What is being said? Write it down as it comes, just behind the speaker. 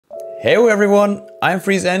Heyoo everyone, I'm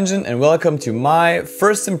Freeze Engine and welcome to my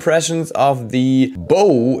first impressions of the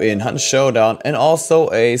bow in Hunt Showdown and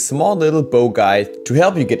also a small little bow guide to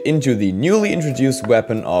help you get into the newly introduced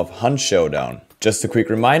weapon of Hunt Showdown. Just a quick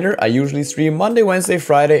reminder, I usually stream Monday, Wednesday,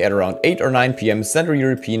 Friday at around 8 or 9 PM Central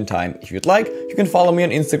European time. If you'd like, you can follow me on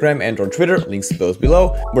Instagram and or Twitter, links both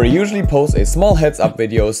below, where I usually post a small heads up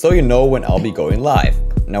video so you know when I'll be going live.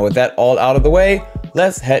 Now with that all out of the way,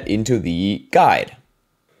 let's head into the guide.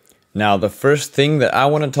 Now the first thing that I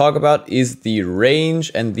want to talk about is the range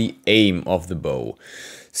and the aim of the bow.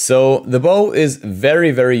 So the bow is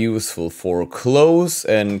very useful for close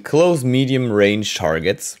and close medium range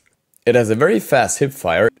targets. It has a very fast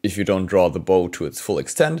hipfire if you don't draw the bow to its full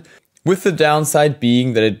extent, with the downside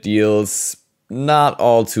being that it deals not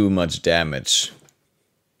all too much damage.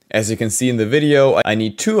 As you can see in the video, I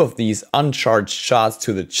need 2 of these uncharged shots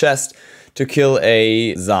to the chest to kill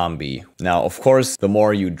a zombie. Now, of course, the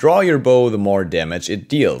more you draw your bow, the more damage it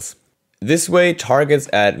deals. This way, targets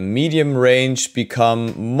at medium range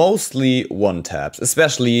become mostly one-taps,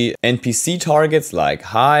 especially NPC targets like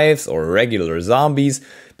hives or regular zombies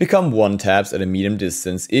become one-taps at a medium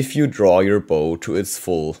distance if you draw your bow to its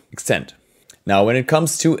full extent. Now, when it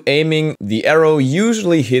comes to aiming, the arrow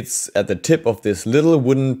usually hits at the tip of this little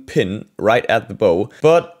wooden pin right at the bow.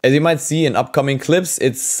 But as you might see in upcoming clips,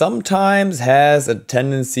 it sometimes has a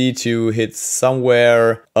tendency to hit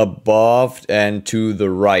somewhere above and to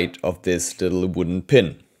the right of this little wooden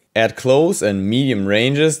pin. At close and medium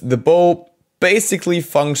ranges, the bow basically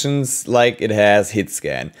functions like it has hit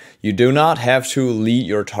scan. You do not have to lead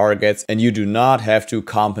your targets and you do not have to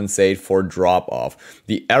compensate for drop off.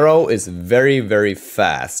 The arrow is very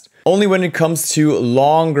fast. Only when it comes to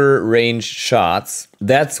longer range shots,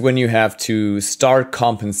 that's when you have to start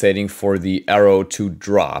compensating for the arrow to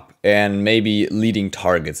drop and maybe leading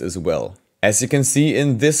targets as well. As you can see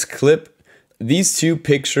in this clip, these 2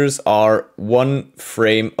 pictures are 1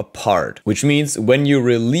 frame apart, which means when you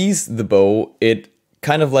release the bow, it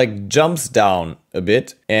kind of like jumps down a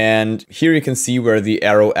bit. And here you can see where the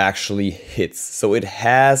arrow actually hits. So it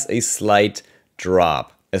has a slight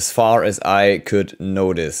drop as far as I could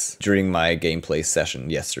notice during my gameplay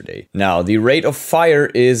session yesterday. Now, the rate of fire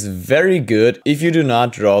is very good if you do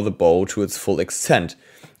not draw the bow to its full extent.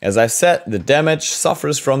 As I've said, the damage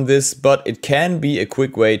suffers from this, but it can be a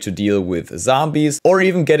quick way to deal with zombies or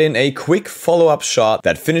even get in a quick follow-up shot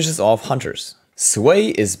that finishes off hunters. Sway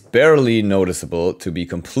is barely noticeable, to be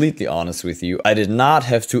completely honest with you. I did not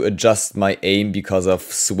have to adjust my aim because of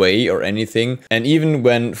sway or anything. And even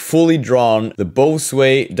when fully drawn, the bow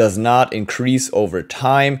sway does not increase over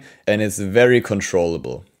time and it's very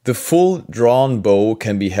controllable. The full drawn bow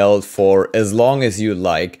can be held for as long as you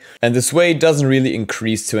like, and the sway doesn't really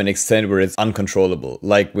increase to an extent where it's uncontrollable,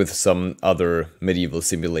 like with some other medieval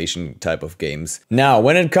simulation type of games. Now,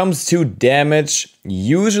 when it comes to damage,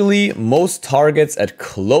 usually most targets at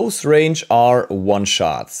close range are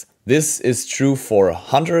one-shots. This is true for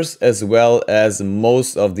hunters as well as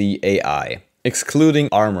most of the AI, excluding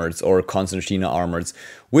armoreds or concertina armoreds,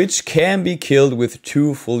 which can be killed with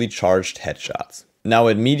 2 fully charged headshots. Now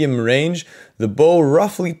at medium range, the bow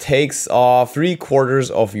roughly takes off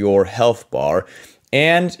 3/4 of your health bar,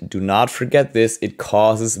 and do not forget this, it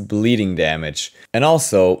causes bleeding damage. And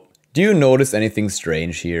also, do you notice anything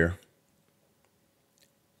strange here?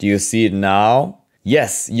 Do you see it now?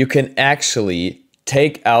 Yes, you can actually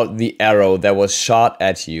take out the arrow that was shot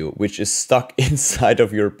at you, which is stuck inside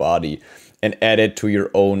of your body, and add it to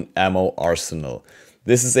your own ammo arsenal.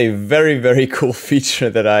 This is a very cool feature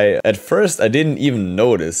that at first I didn't even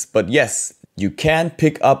notice, but yes, you can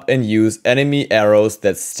pick up and use enemy arrows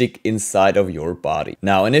that stick inside of your body.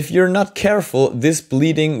 Now, and if you're not careful, this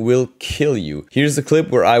bleeding will kill you. Here's a clip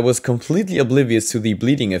where I was completely oblivious to the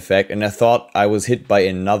bleeding effect and I thought I was hit by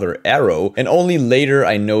another arrow, and only later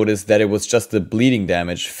I noticed that it was just the bleeding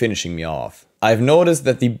damage finishing me off. I've noticed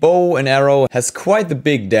that the bow and arrow has quite the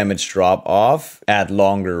big damage drop off at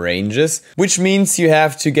longer ranges, which means you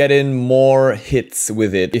have to get in more hits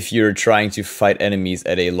with it if you're trying to fight enemies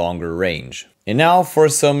at a longer range. And now for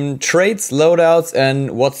some traits, loadouts,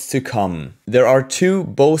 and what's to come. There are 2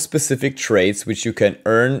 bow-specific traits which you can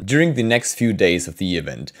earn during the next few days of the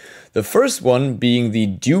event. The first one being the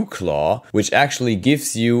Dew Claw, which actually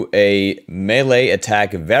gives you a melee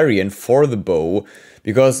attack variant for the bow.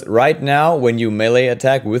 Because right now, when you melee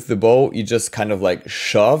attack with the bow, you just kind of like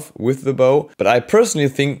shove with the bow. But I personally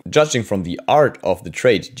think, judging from the art of the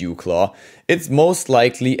trait Dew Claw, it's most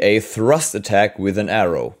likely a thrust attack with an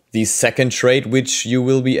arrow. The second trait which you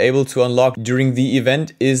will be able to unlock during the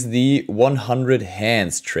event is the 100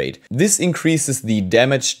 hands trait. This increases the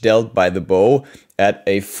damage dealt by the bow at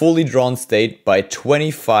a fully drawn state by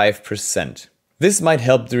 25%. This might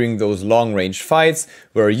help during those long range fights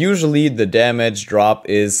where usually the damage drop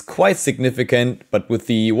is quite significant, but with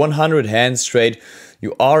the 100 hands trait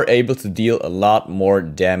you are able to deal a lot more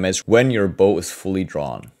damage when your bow is fully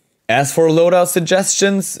drawn. As for loadout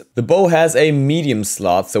suggestions, the bow has a medium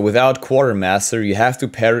slot, so without quartermaster you have to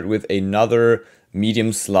pair it with another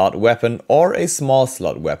medium slot weapon or a small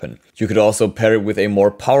slot weapon. You could also pair it with a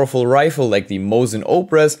more powerful rifle like the Mosin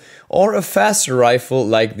Opres or a faster rifle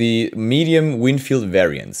like the medium Winfield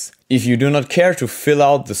variants. If you do not care to fill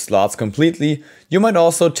out the slots completely, you might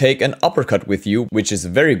also take an uppercut with you, which is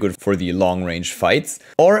very good for the long range fights,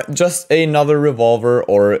 or just another revolver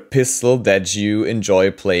or pistol that you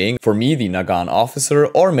enjoy playing. For me, the Nagant Officer,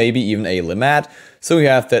 or maybe even a Limmat, so you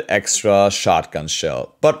have that extra shotgun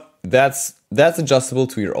shell. But that's adjustable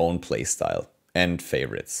to your own playstyle and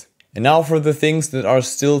favorites. And now for the things that are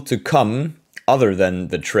still to come, other than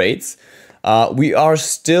the traits, we are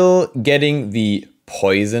still getting the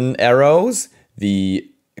poison arrows, the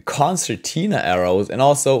concertina arrows, and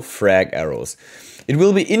also frag arrows. It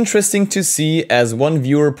will be interesting to see, as one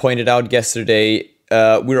viewer pointed out yesterday,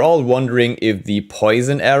 we're all wondering if the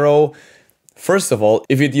poison arrow, first of all,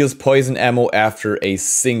 if it deals poison ammo after a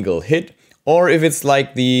single hit, or if it's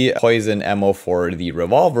like the poison ammo for the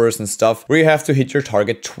revolvers and stuff, where you have to hit your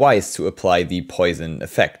target twice to apply the poison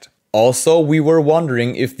effect. Also, we were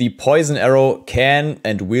wondering if the poison arrow can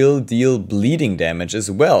and will deal bleeding damage as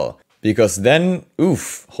well. Because then,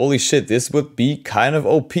 oof, holy shit, this would be kind of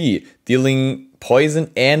OP. Dealing poison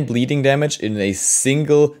and bleeding damage in a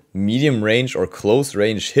single medium range or close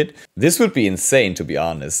range hit. This would be insane, to be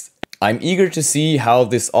honest. I'm eager to see how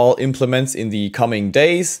this all implements in the coming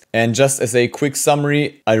days. And just as a quick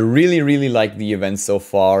summary, I really like the event so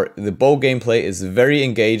far. The bow gameplay is very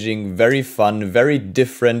engaging, very fun, very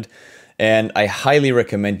different, and I highly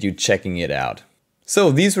recommend you checking it out. So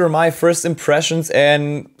these were my first impressions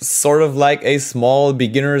and sort of like a small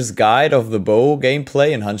beginner's guide of the bow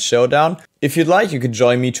gameplay in Hunt Showdown. If you'd like, you could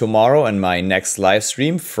join me tomorrow on my next live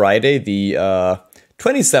stream, Friday the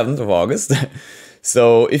 27th of August.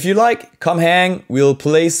 So if you like, come hang, we'll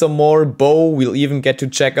play some more bow, we'll even get to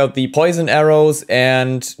check out the poison arrows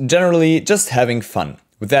and generally just having fun.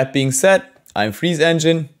 With that being said, I'm Freeze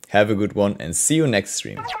Engine, have a good one and see you next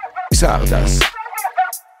stream. Xardas.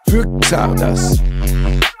 Für Xardas.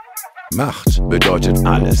 Macht bedeutet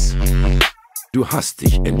alles. Du hast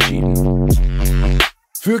dich entschieden.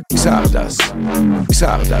 Für Xardas.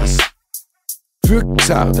 Xardas. Für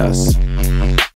Xardas.